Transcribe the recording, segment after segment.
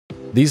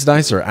These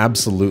dice are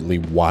absolutely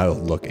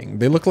wild looking.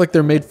 They look like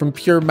they're made from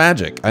pure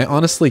magic. I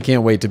honestly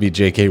can't wait to be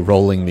JK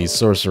rolling these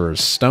Sorcerer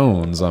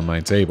stones on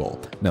my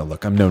table. Now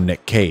look, I'm no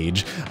Nick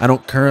Cage. I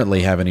don't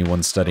currently have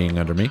anyone studying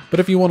under me, but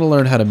if you want to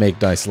learn how to make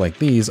dice like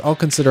these, I'll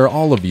consider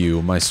all of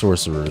you my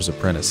Sorcerer's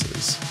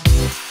apprentices.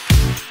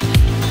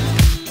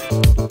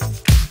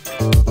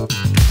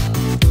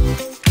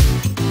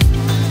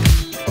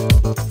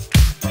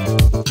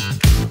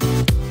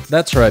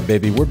 That's right,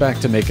 baby, we're back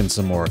to making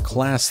some more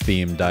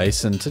class-themed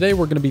dice, and today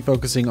we're going to be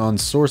focusing on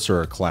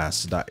Sorcerer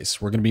class dice.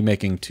 We're going to be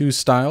making two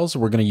styles.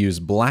 We're going to use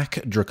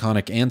Black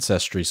Draconic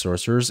Ancestry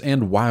Sorcerers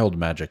and Wild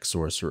Magic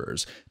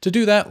Sorcerers. To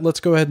do that,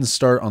 let's go ahead and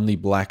start on the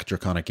Black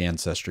Draconic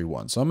Ancestry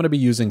one. So I'm going to be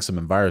using some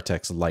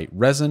Envirotex Light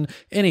Resin.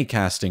 Any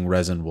casting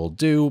resin will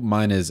do.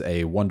 Mine is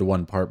a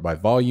 1-to-1 part by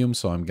volume,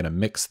 so I'm going to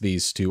mix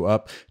these two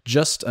up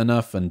just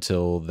enough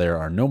until there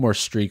are no more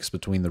streaks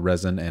between the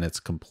resin and it's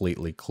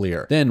completely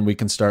clear. Then we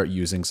can start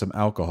using some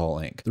alcohol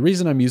ink. The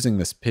reason I'm using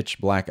this pitch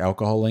black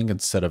alcohol ink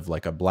instead of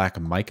like a black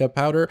mica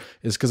powder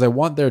is because I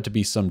want there to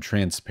be some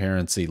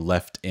transparency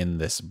left in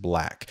this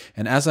black.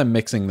 And as I'm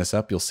mixing this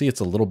up, you'll see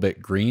it's a little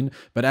bit green,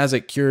 but as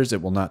it cures,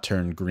 it will not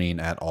turn green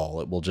at all.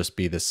 It will just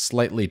be this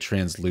slightly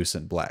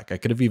translucent black. I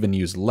could have even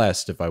used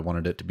less if I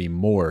wanted it to be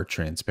more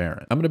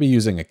transparent. I'm going to be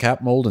using a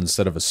cap mold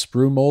instead of a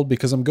sprue mold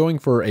because I'm going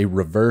for a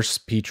reverse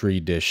petri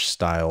dish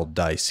style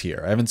dice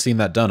here. I haven't seen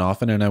that done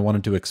often, and I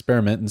wanted to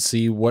experiment and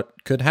see what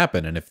could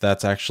happen and if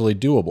that's actually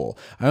doable.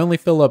 I only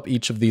fill up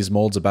each of these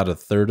molds about a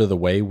third of the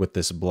way with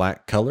this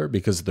black color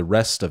because the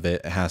rest of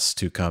it has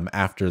to come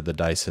after the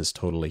dice has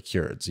totally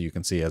cured. So you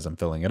can see as I'm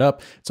filling it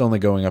up, it's only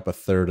going up a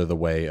third of the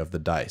way of the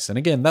dice. And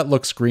again, that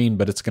looks green,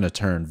 but it's going to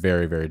turn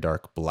very, very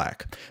dark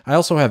black. I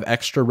also have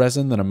extra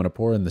resin that I'm going to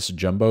pour in this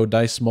jumbo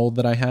dice mold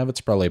that I have. It's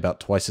probably about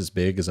twice as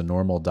big as a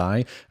normal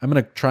die. I'm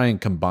going to try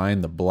and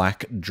combine the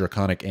Black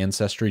Draconic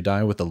Ancestry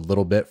die with a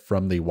little bit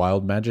from the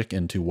Wild Magic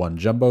into one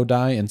jumbo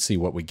die and see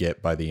what we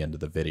get by the end of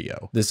the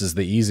video. This is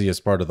the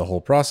easiest part of the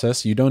whole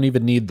process. You don't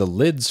even need the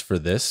lids for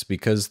this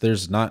because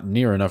there's not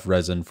near enough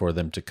resin for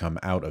them to come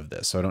out of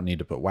this. So I don't need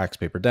to put wax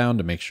paper down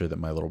to make sure that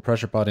my little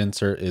pressure pot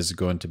insert is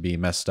going to be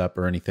messed up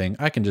or anything.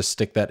 I can just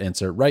stick that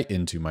insert right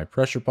into my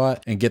pressure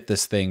pot and get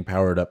this thing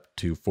powered up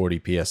to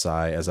 40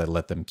 psi as I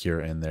let them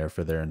cure in there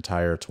for their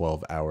entire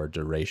 12-hour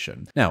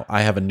duration. Now,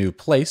 I have a new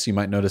place. You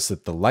might notice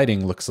that the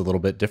lighting looks a little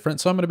bit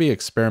different, so I'm going to be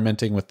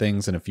experimenting with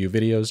things in a few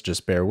videos.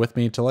 Just bear with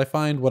me till I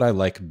find what I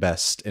like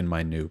best in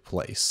my new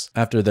place.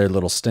 After their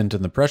little stint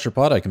in the pressure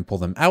pot, I can pull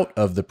them out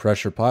of the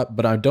pressure pot,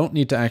 but I don't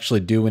need to actually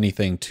do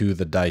anything to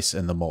the dice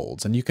and the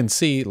molds. And you can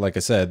see, like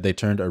I said, they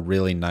turned a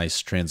really nice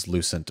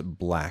translucent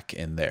black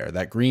in there.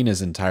 That green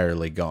is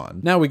entirely gone.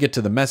 Now we get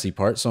to the messy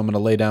part, so I'm going to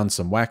lay down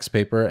some wax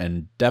paper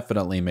and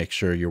definitely make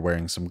sure you're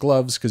wearing some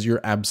gloves because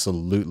you're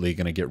absolutely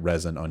going to get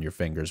resin on your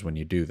fingers when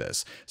you do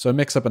this. So I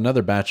mix up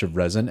another batch of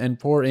resin and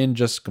pour in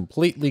just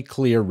completely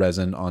clear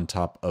resin on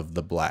top of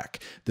the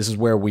black. This is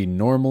where we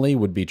normally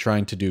would be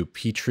trying to do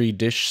petri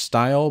dish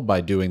style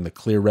by doing the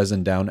clear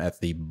resin down at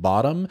the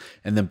bottom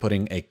and then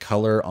putting a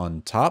color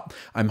on top.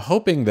 I'm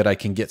hoping that I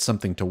can get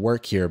something to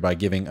work here by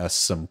giving us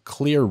some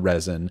clear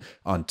resin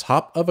on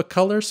top of a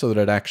color so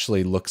that it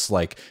actually looks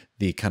like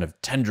the kind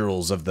of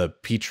tendrils of the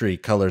Petri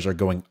colors are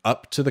going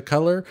up to the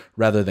color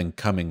rather than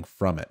coming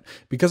from it.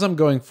 Because I'm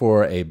going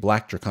for a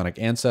Black Draconic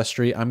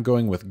Ancestry, I'm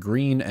going with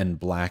green and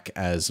black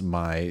as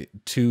my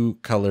two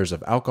colors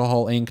of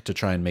alcohol ink to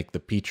try and make the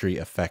Petri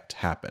effect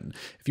happen.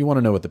 If you want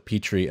to know what the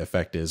Petri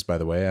effect is, by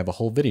the way, I have a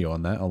whole video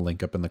on that. I'll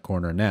link up in the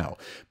corner now.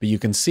 But you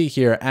can see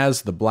here,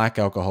 as the black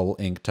alcohol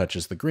ink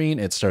touches the green,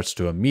 it starts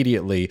to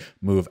immediately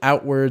move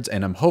outwards,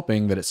 and I'm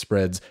hoping that it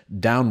spreads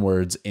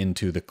downwards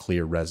into the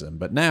clear resin.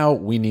 But now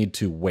we need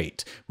to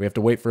wait. We have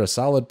to wait for a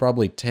solid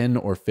probably 10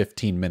 or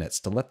 15 minutes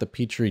to let the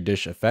Petri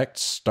dish effect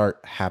start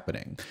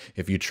happening.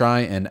 If you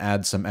try and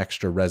add some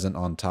extra resin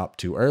on top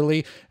too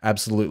early,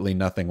 absolutely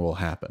nothing will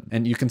happen.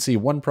 And you can see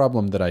one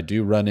problem that I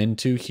do run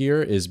into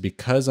here is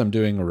because I'm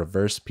doing a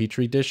reverse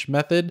Petri dish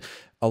method,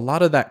 a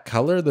lot of that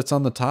color that's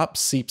on the top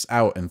seeps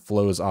out and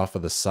flows off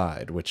of the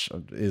side, which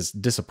is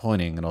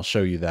disappointing, and I'll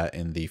show you that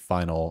in the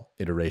final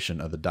iteration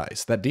of the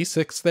dice. That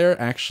D6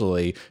 there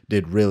actually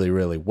did really,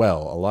 really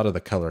well. A lot of the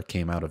color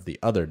came out of the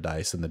other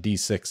dice, and the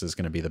D6 is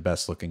going to be the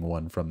best looking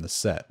one from the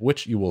set,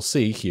 which you will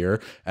see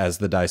here as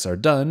the dice are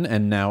done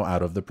and now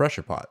out of the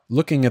pressure pot.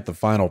 Looking at the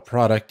final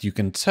product, you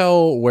can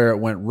tell where it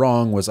went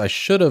wrong was I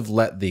should have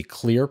let the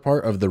clear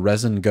part of the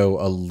resin go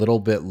a little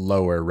bit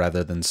lower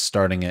rather than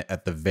starting it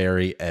at the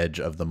very edge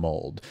of the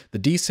mold. The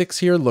D6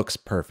 here looks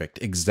perfect,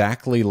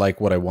 exactly like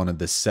what I wanted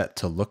this set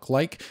to look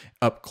like.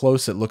 Up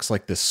close, it looks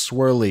like this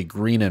swirly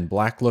green and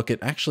black look. It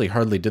actually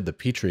hardly did the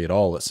Petri at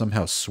all. It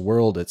somehow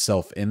swirled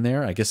itself in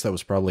there. I guess that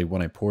was probably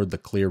when I poured the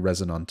clear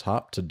resin on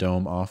top to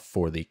dome off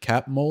for the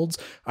cap molds.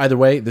 Either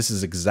way, this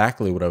is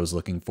exactly what I was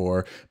looking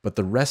for, but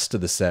the rest of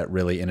the set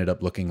really ended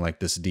up looking like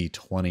this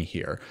D20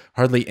 here.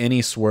 Hardly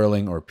any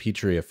swirling or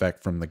Petri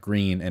effect from the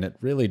green, and it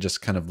really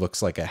just kind of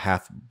looks like a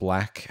half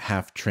black,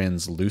 half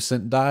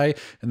translucent die,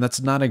 and that's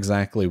not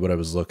exactly what I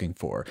was looking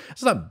for.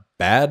 It's not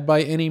bad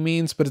by any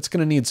means, but it's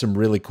going to need some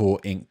really cool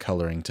ink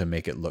coloring to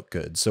make it look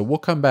good. So we'll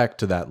come back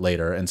to that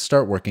later and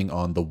start working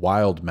on the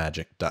Wild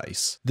Magic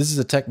dice. This is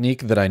a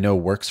technique that I know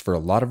works for a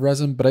lot of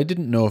resin, but I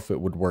didn't know if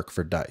it would work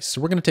for dice. So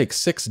we're going to take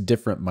 6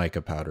 different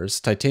mica powders: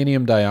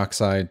 titanium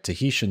dioxide,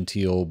 Tahitian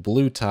teal,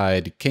 blue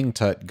tide, king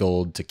tut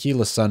gold,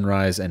 tequila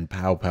sunrise, and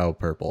pow pow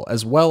purple,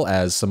 as well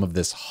as some of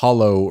this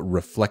hollow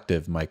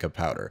reflective mica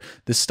powder.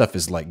 This stuff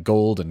is like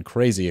gold and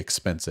crazy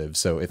expensive,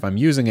 so if I'm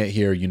using it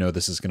here, you know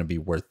this is going to be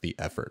worth the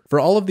effort. For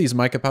all of these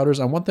mica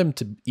powders, I want them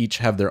to each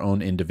have their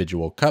own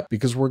individual cup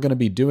because we're going to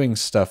be doing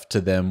stuff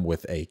to them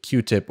with a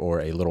Q-tip or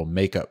a little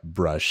makeup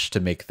brush to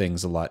make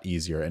things a lot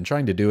easier. And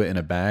trying to do it in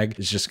a bag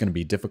is just going to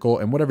be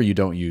difficult, and whatever you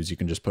don't use, you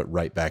can just put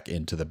right back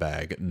into the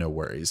bag, no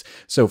worries.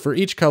 So for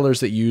each colors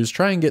that you use,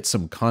 try and get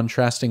some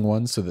contrasting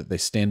ones so that they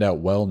stand out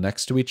well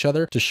next to each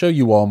other. To show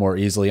you all more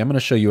easily, I'm going to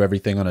show you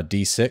everything on a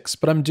D6,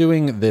 but I'm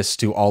doing this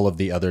to all of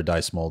the other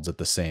dice molds at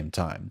the same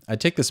time. I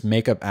take this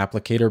makeup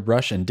applicator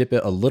brush and dip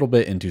it a little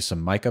bit into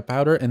some mica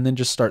powder and then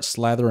just start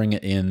slathering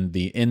it in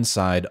the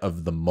inside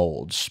of the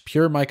mold. Just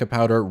pure mica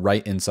powder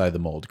right inside the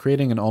mold,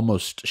 creating an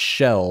almost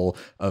shell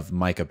of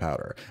mica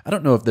powder. I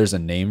don't know if there's a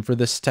name for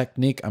this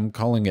technique. I'm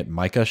calling it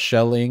mica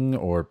shelling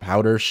or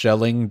powder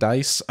shelling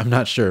dice. I'm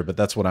not sure, but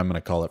that's what I'm going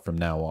to call it from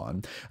now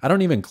on. I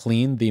don't even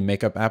clean the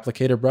makeup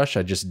applicator brush.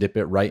 I just dip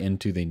it right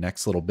into the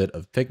next little bit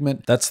of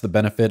pigment. That's the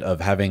benefit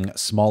of having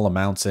small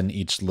amounts in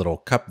each little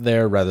cup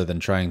there rather than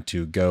trying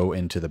to go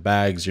into the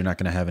bags. You're not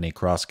going to have any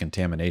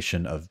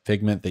cross-contamination of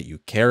pigment that you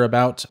care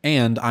about.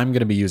 And I'm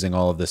going to be using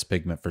all of this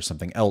pigment for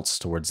something else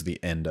towards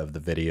the end of the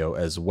video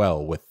as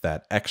well, with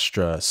that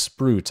extra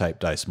sprue type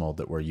dice mold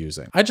that we're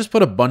using. I just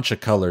put a bunch of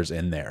colors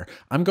in there.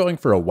 I'm going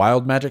for a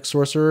Wild Magic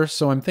Sorcerer,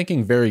 so I'm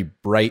thinking very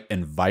bright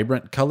and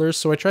vibrant colors.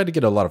 So I tried to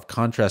get a lot of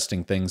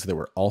contrasting things that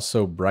were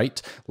also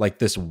bright, like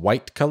this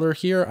white color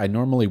here. I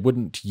normally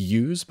wouldn't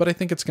use, but I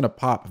think it's going to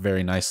pop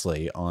very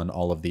nicely on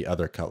all of the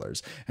other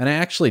colors. And I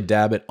actually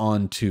dab it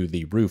onto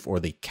the roof or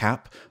the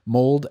cap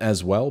mold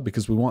as well,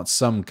 because we want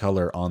some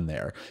color on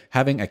there.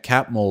 Having a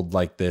cap mold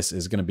like this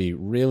is going to be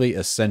really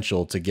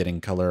essential to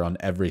getting color on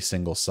every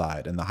single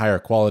side. And the higher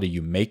quality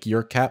you make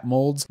your cap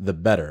molds, the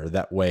better.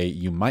 That way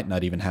you might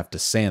not even have to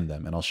sand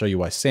them. And I'll show you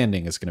why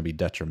sanding is going to be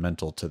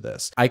detrimental to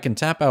this. I can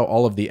tap out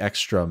all of the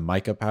extra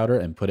mica powder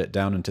and put it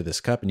down into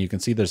this cup, and you can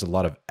see there's a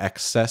lot of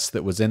excess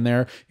that was in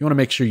there. You want to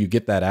make sure you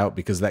get that out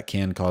because that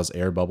can cause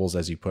air bubbles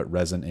as you put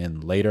resin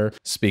in later.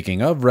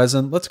 Speaking of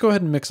resin, let's go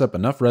ahead and mix up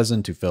enough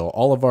resin to fill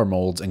all of our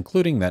molds,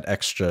 including that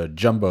extra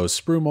jumbo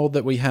sprue mold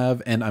that we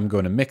have, and I'm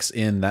going to mix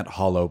in that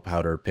hollow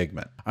powder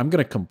pigment. I'm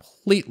going to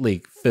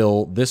completely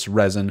fill this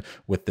resin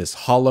with this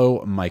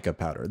hollow mica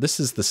powder. This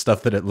is the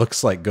stuff that it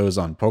looks like goes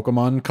on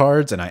Pokemon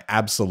cards, and I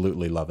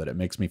absolutely love it. It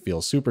makes me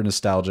feel super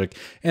nostalgic,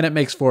 and it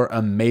makes for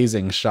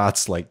amazing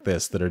shots like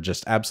this that are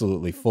just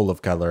absolutely full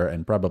of color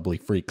and probably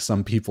freak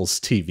some people's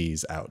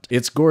TVs out.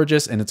 It's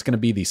gorgeous, and it's going to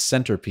be the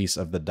centerpiece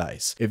of the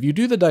dice. If you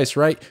do the dice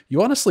right,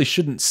 you honestly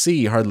shouldn't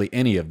see hardly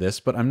any of this,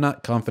 but I'm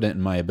not confident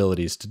in my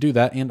abilities to do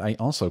that, and I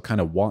also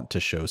kind of want to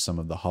show some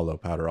of the hollow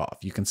powder off.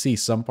 You can see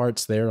some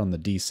parts there on the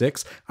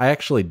D6. I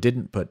actually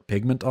didn't put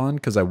pigment on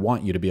because I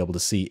want you to be able to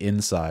see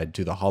inside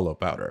to the hollow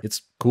powder.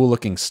 It's cool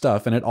looking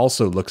stuff, and it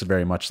also looks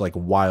very much like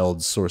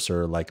wild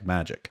sorcerer-like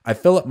magic. I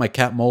fill up my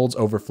cap molds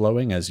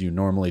overflowing as you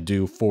normally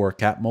do for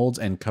cap molds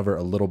and cover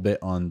a little bit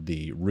on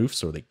the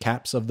roofs or the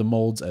caps of the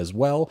molds as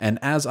well. And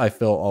as I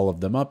fill all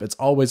of them up, it's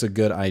always a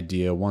good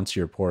idea once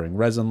you're pouring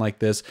resin like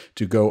this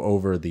to go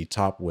over the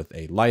top with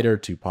a lighter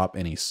to pop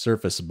any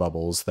surface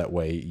bubbles. That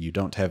way you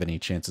don't have any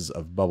chances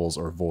of bubbles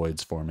or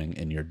voids forming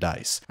in your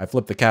dice. I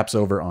flip the caps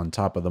over on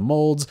top of the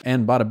molds,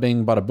 and bada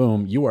bing, bada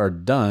boom, you are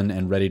done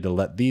and ready to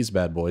let these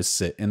bad boys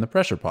sit in the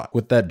pressure pot.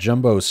 With that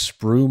jumbo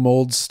sprue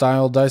mold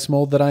style dice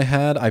mold that I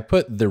had, I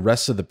put the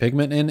rest of the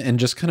pigment in and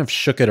just kind of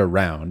shook it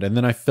around, and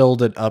then I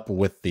filled it up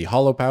with the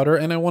hollow powder,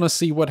 and I want to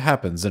see what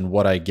happens and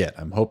what I get.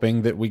 I'm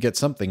hoping that we get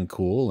something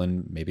cool,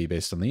 and maybe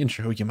based on the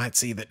intro, you might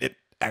see that it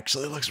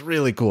actually looks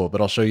really cool, but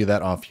I'll show you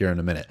that off here in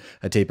a minute.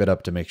 I tape it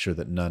up to make sure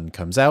that none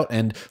comes out,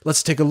 and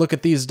let's take a look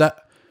at these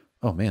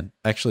oh man,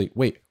 actually,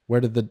 wait,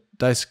 where did the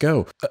dice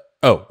go?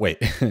 Oh,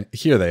 wait,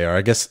 here they are.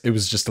 I guess it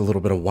was just a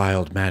little bit of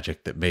wild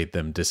magic that made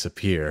them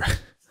disappear.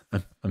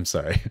 I'm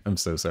sorry. I'm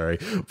so sorry.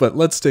 But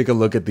let's take a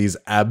look at these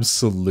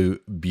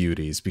absolute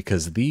beauties,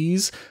 because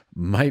these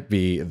might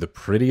be the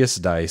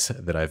prettiest dice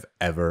that I've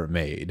ever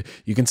made.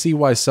 You can see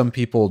why some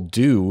people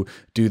do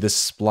this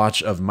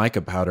splotch of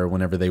mica powder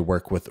whenever they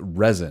work with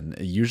resin.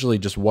 Usually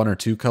just one or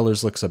two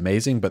colors looks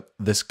amazing, but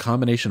this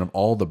combination of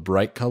all the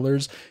bright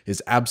colors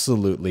is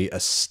absolutely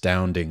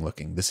astounding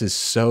looking. This is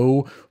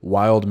so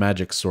Wild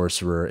Magic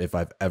Sorcerer if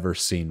I've ever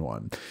seen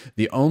one.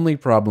 The only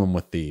problem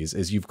with these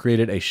is you've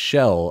created a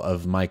shell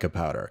of mica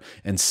powder. powder.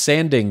 And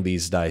sanding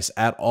these dice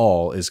at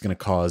all is going to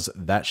cause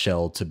that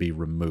shell to be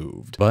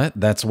removed. But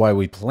that's why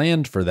we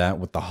planned for that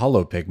with the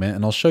hollow pigment,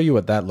 and I'll show you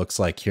what that looks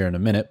like here in a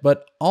minute.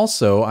 But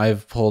also,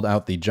 I've pulled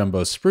out the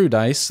Jumbo Sprue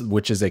dice,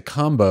 which is a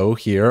combo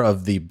here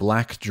of the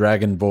Black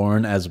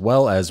Dragonborn as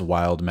well as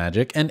Wild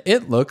Magic, and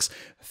it looks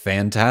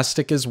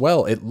fantastic as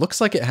well. It looks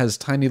like it has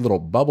tiny little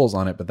bubbles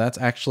on it, but that's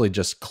actually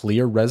just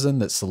clear resin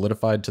that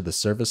solidified to the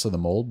surface of the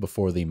mold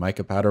before the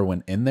mica powder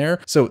went in there.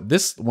 So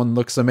this one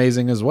looks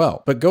amazing as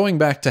well. But going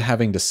back to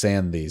having to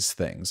sand these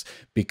things,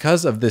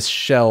 because of this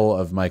shell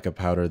of mica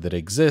powder that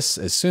exists,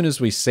 as soon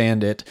as we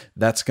sand it,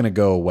 that's going to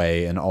go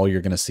away and all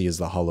you're going to see is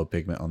the hollow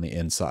pigment on the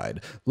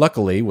inside.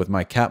 Luckily, with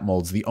my cap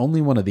molds, the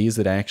only one of these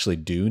that I actually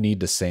do need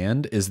to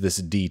sand is this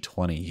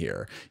D20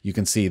 here. You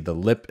can see the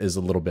lip is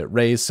a little bit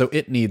raised, so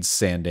it needs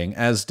sanding,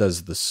 as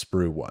does the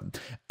sprue one.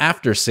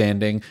 After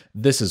sanding,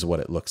 this is what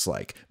it looks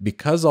like.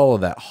 Because all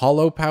of that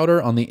hollow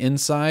powder on the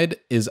inside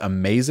is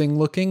amazing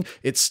looking,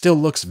 it still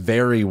looks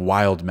very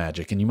Wild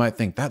Magic, and you might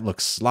think that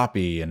looks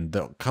sloppy and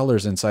the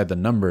colors inside the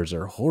numbers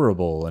are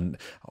horrible. And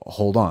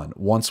hold on,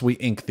 once we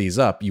ink these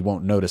up, you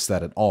won't notice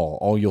that at all.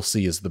 All you'll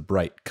see is the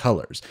bright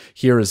colors.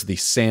 Here is the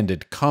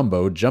sanded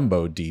combo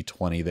Jumbo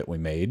D20 that we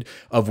made,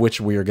 of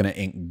which we are going to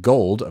ink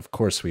gold, of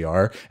course we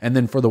are, and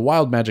then for the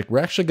Wild Magic, we're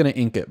actually going to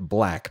ink it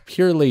black,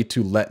 purely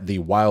to let the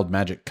Wild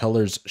Magic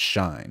colors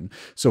shine.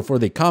 So for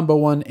the combo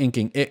one,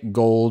 inking it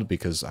gold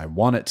because I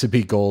want it to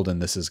be gold,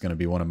 and this is going to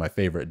be one of my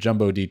favorite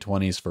Jumbo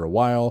D20s for a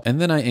while. And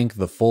then I ink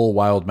the full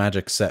Wild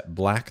Magic set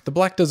black. The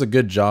black does a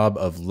good job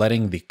of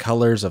letting the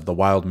colors of the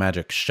Wild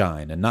Magic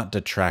shine and not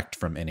detract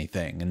from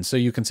anything. And so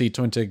you can see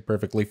Twintig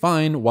perfectly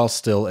fine while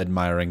still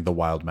admiring the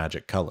Wild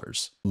Magic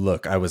colors.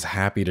 Look, I was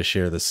happy to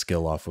share this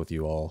skill off with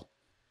you all.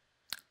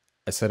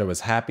 I said I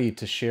was happy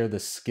to share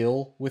this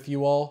skill with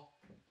you all.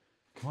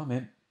 Come on,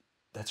 man.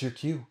 That's your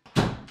cue.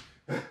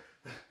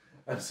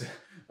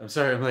 I'm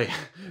sorry, I'm late.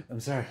 I'm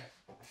sorry.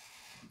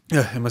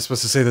 Am I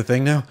supposed to say the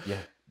thing now? Yeah,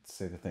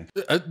 say the thing.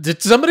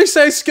 Did somebody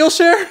say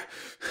Skillshare?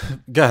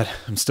 God,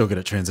 I'm still good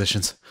at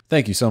transitions.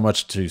 Thank you so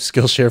much to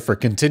Skillshare for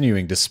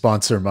continuing to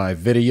sponsor my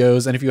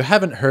videos. And if you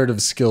haven't heard of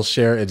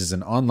Skillshare, it is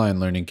an online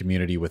learning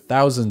community with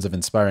thousands of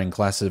inspiring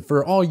classes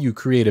for all you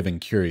creative and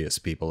curious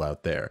people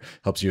out there.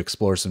 Helps you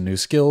explore some new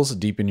skills,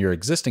 deepen your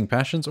existing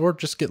passions, or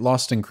just get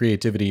lost in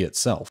creativity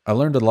itself. I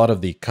learned a lot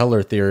of the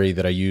color theory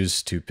that I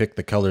use to pick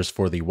the colors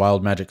for the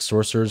Wild Magic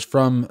sorcerers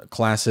from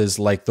classes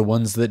like the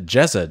ones that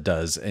Jezza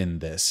does in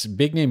this.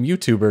 Big name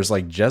YouTubers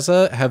like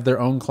Jezza have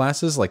their own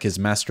classes, like his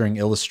Mastering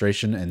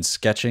Illustration and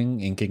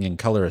Sketching, Inking and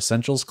Color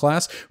Essentials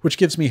class, which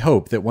gives me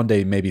hope that one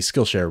day maybe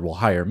Skillshare will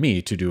hire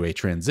me to do a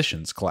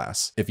transitions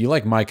class. If you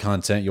like my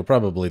content, you'll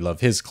probably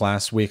love his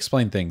class. We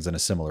explain things in a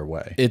similar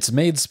way. It's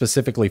made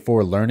specifically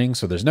for learning,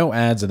 so there's no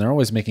ads, and they're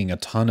always making a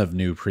ton of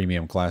new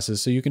premium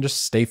classes, so you can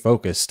just stay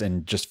focused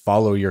and just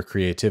follow your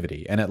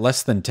creativity. And at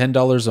less than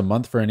 $10 a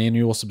month for an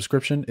annual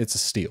subscription, it's a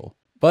steal.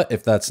 But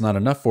if that's not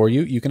enough for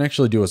you, you can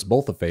actually do us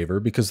both a favor,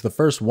 because the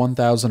first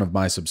 1,000 of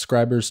my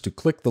subscribers to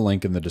click the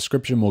link in the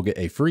description will get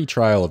a free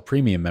trial of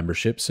premium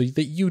membership so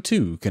that you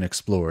too can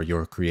explore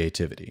your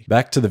creativity.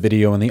 Back to the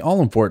video and the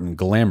all-important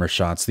glamour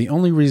shots. The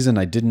only reason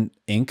I didn't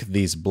ink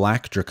these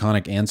black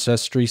Draconic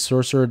Ancestry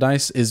Sorcerer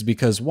dice is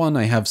because one,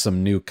 I have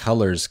some new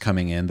colors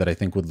coming in that I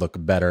think would look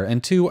better,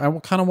 and two, I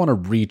kind of want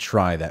to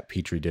retry that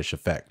Petri dish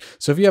effect.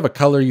 So if you have a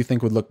color you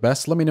think would look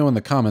best, let me know in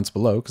the comments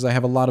below, because I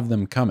have a lot of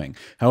them coming.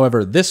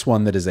 However, this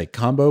one that is a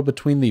combo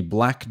between the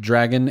Black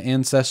Dragon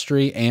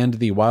Ancestry and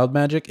the Wild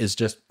Magic is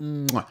just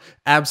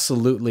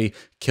absolutely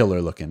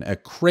killer looking. A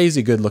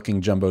crazy good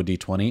looking Jumbo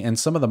D20, and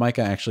some of the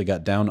mica actually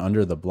got down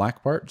under the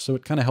black part, so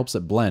it kind of helps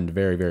it blend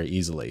very, very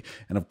easily.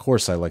 And of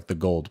course I like the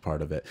gold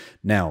part of it.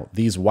 Now,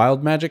 these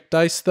Wild Magic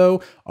dice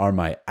though are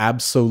my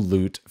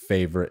absolute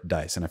favorite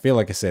dice, and I feel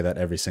like I say that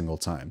every single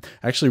time.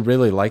 I actually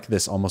really like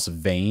this almost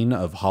vein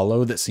of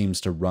hollow that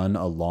seems to run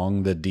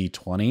along the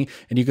D20,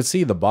 and you can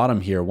see the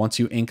bottom here, once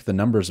you ink the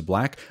numbers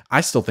black,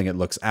 I still think it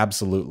looks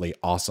absolutely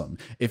awesome.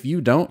 If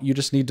you don't, you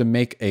just need to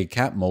make a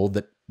cap mold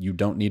that you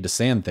don't need to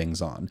sand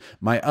things on.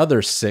 My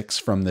other 6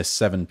 from this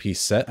 7-piece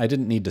set, I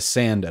didn't need to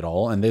sand at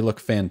all, and they look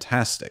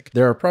fantastic.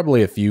 There are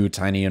probably a few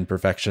tiny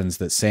imperfections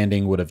that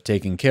sanding would have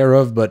taken care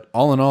of, but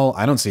all in all,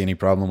 I don't see any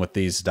problem with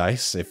these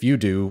dice. If you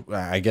do,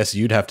 I guess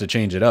you'd have to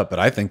change it up, but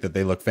I think that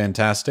they look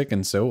fantastic,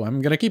 and so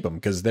I'm gonna keep them,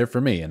 because they're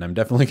for me, and I'm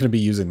definitely gonna be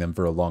using them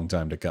for a long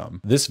time to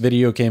come. This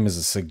video came as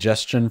a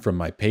suggestion from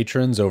my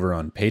patrons over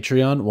on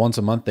Patreon. Once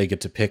a month, they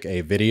get to pick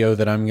a video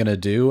that I'm gonna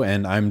do,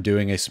 and I'm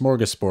doing a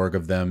smorgasbord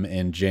of them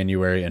in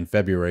January and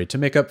February to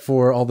make up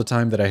for all the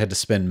time that I had to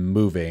spend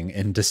moving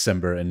in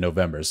December and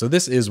November. So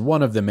this is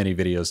one of the many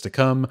videos to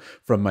come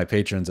from my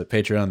patrons at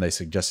Patreon. They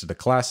suggested a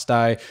class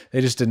die. They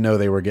just didn't know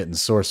they were getting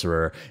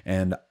Sorcerer,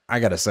 and I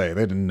gotta say,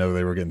 they didn't know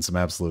they were getting some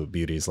absolute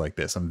beauties like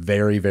this. I'm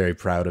very, very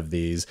proud of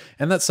these.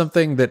 And that's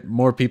something that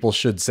more people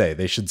should say.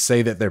 They should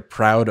say that they're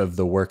proud of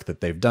the work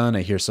that they've done.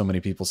 I hear so many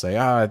people say,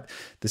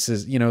 this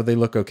is, they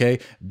look okay.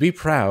 Be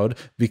proud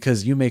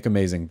because you make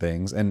amazing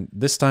things. And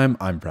this time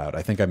I'm proud.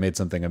 I think I made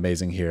something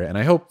amazing here. And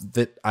I hope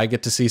that I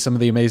get to see some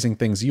of the amazing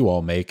things you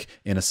all make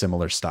in a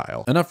similar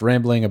style. Enough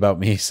rambling about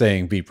me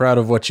saying be proud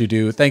of what you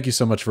do. Thank you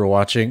so much for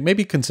watching.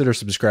 Maybe consider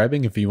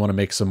subscribing if you want to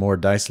make some more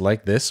dice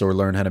like this or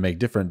learn how to make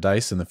different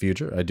dice in the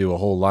future. I do a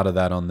whole lot of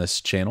that on this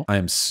channel. I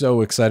am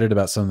so excited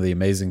about some of the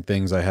amazing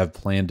things I have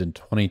planned in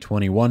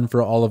 2021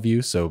 for all of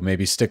you, so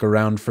maybe stick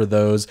around for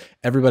those.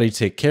 Everybody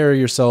take care of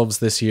yourselves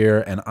this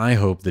year, and I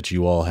hope that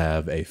you all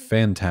have a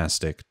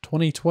fantastic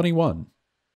 2021.